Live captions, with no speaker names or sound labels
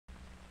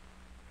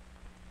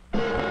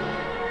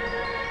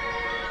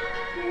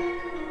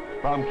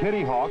From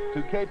Kitty Hawk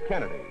to Cape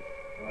Kennedy.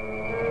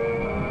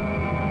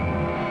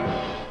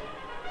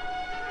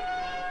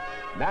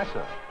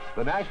 NASA,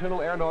 the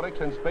National Aeronautics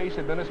and Space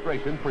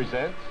Administration,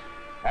 presents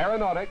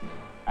Aeronautics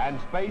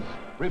and Space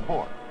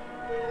Report.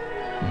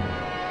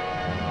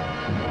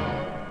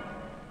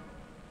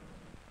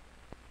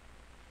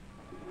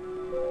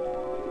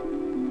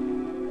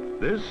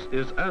 This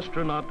is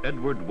astronaut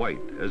Edward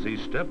White as he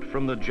stepped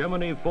from the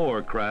Gemini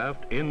 4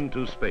 craft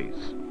into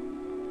space.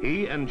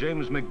 He and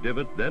James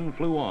McDivitt then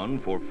flew on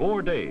for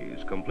 4 days,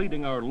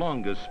 completing our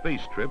longest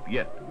space trip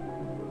yet.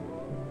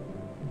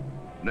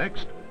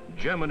 Next,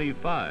 Gemini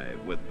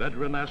 5, with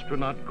veteran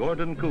astronaut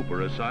Gordon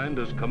Cooper assigned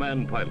as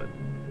command pilot.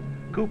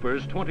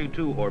 Cooper's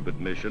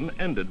 22-orbit mission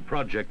ended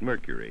Project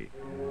Mercury.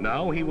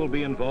 Now he will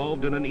be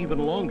involved in an even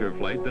longer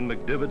flight than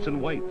McDivitt's and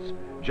White's.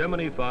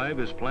 Gemini 5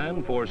 is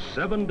planned for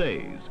 7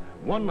 days,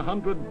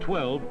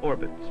 112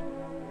 orbits.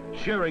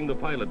 Sharing the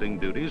piloting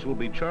duties will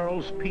be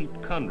Charles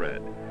Pete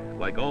Conrad.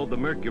 Like all the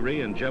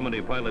Mercury and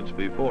Gemini pilots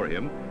before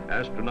him,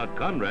 astronaut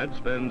Conrad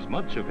spends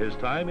much of his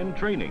time in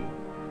training.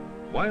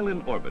 While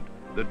in orbit,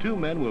 the two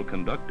men will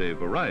conduct a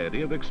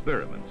variety of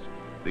experiments.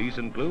 These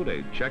include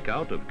a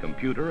checkout of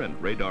computer and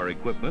radar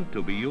equipment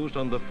to be used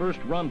on the first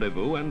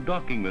rendezvous and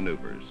docking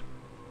maneuvers.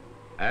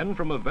 And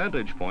from a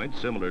vantage point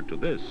similar to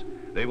this,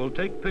 they will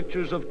take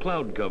pictures of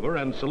cloud cover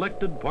and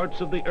selected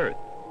parts of the Earth.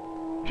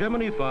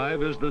 Gemini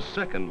 5 is the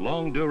second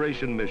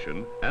long-duration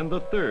mission and the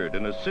third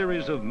in a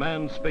series of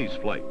manned space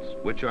flights,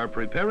 which are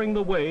preparing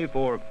the way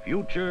for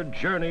future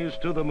journeys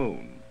to the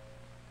moon.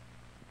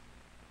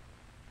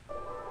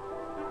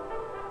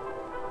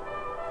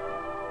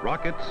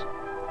 Rockets,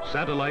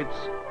 satellites,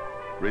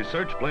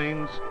 research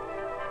planes,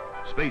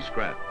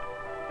 spacecraft,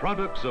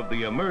 products of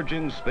the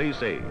emerging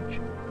space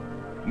age.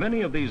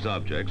 Many of these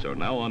objects are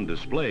now on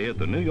display at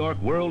the New York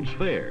World's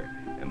Fair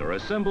and are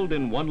assembled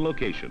in one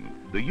location,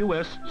 the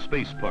U.S.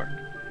 Space Park.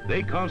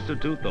 They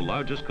constitute the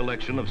largest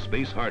collection of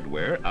space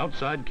hardware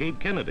outside Cape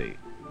Kennedy.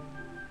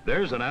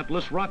 There's an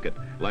Atlas rocket,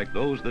 like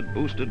those that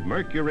boosted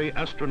Mercury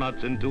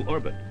astronauts into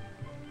orbit.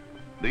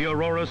 The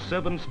Aurora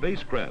 7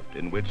 spacecraft,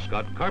 in which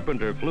Scott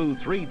Carpenter flew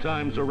 3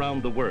 times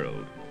around the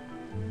world.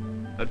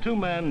 A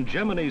 2-man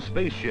Gemini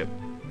spaceship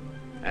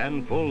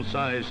and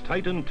full-size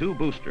Titan II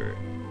booster.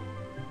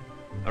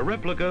 A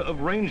replica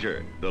of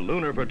Ranger, the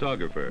lunar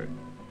photographer,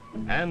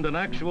 and an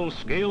actual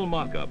scale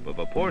mock-up of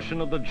a portion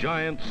of the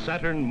giant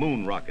Saturn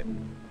moon rocket.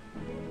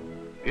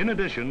 In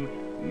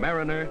addition,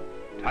 Mariner,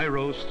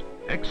 Tyros,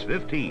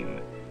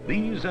 X-15,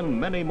 these and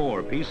many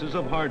more pieces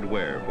of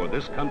hardware for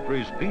this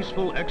country's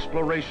peaceful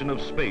exploration of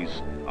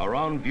space are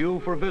on view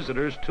for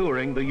visitors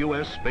touring the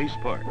U.S. Space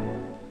Park.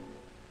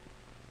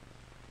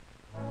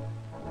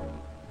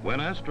 When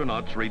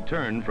astronauts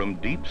return from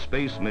deep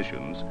space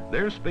missions,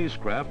 their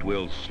spacecraft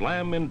will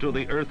slam into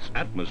the Earth's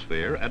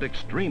atmosphere at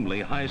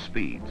extremely high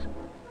speeds.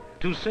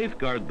 To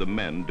safeguard the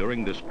men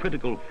during this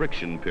critical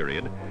friction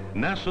period,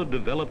 NASA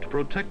developed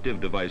protective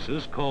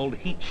devices called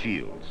heat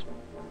shields.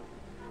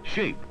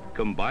 Shape,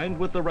 combined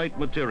with the right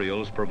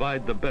materials,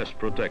 provide the best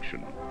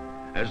protection.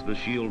 As the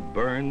shield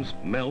burns,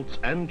 melts,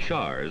 and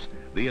chars,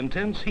 the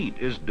intense heat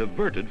is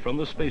diverted from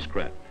the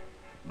spacecraft.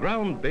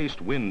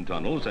 Ground-based wind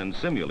tunnels and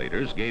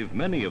simulators gave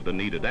many of the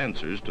needed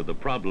answers to the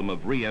problem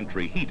of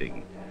re-entry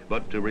heating,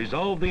 but to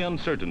resolve the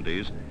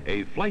uncertainties,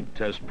 a flight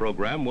test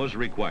program was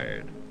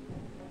required.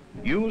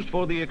 Used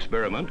for the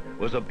experiment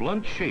was a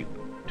blunt shape,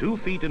 2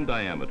 feet in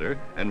diameter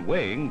and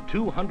weighing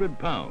 200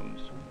 pounds.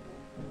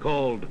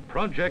 Called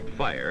Project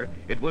Fire,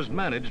 it was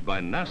managed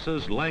by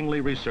NASA's Langley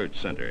Research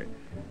Center.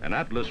 An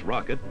Atlas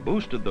rocket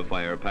boosted the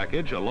fire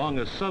package along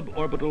a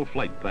suborbital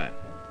flight path.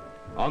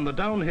 On the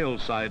downhill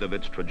side of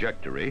its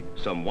trajectory,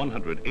 some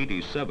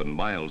 187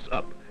 miles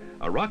up,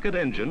 a rocket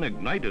engine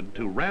ignited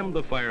to ram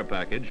the fire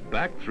package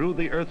back through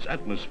the Earth's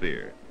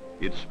atmosphere.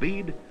 Its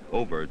speed,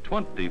 over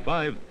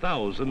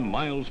 25,000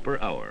 miles per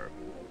hour.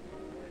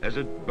 As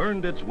it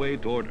burned its way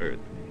toward Earth,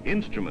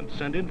 instruments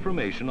sent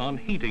information on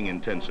heating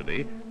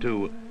intensity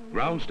to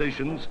ground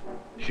stations,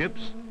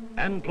 ships,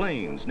 and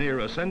planes near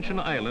Ascension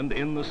Island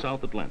in the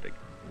South Atlantic.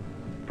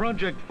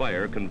 Project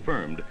Fire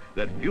confirmed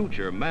that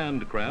future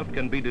manned craft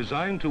can be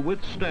designed to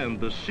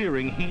withstand the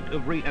searing heat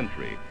of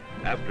re-entry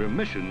after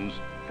missions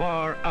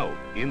far out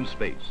in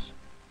space.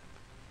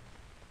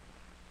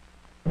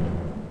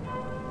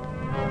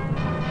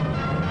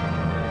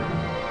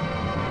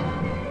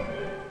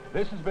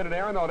 This has been an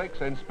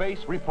Aeronautics and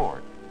Space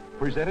Report,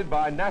 presented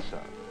by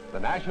NASA, the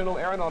National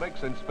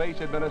Aeronautics and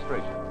Space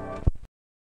Administration.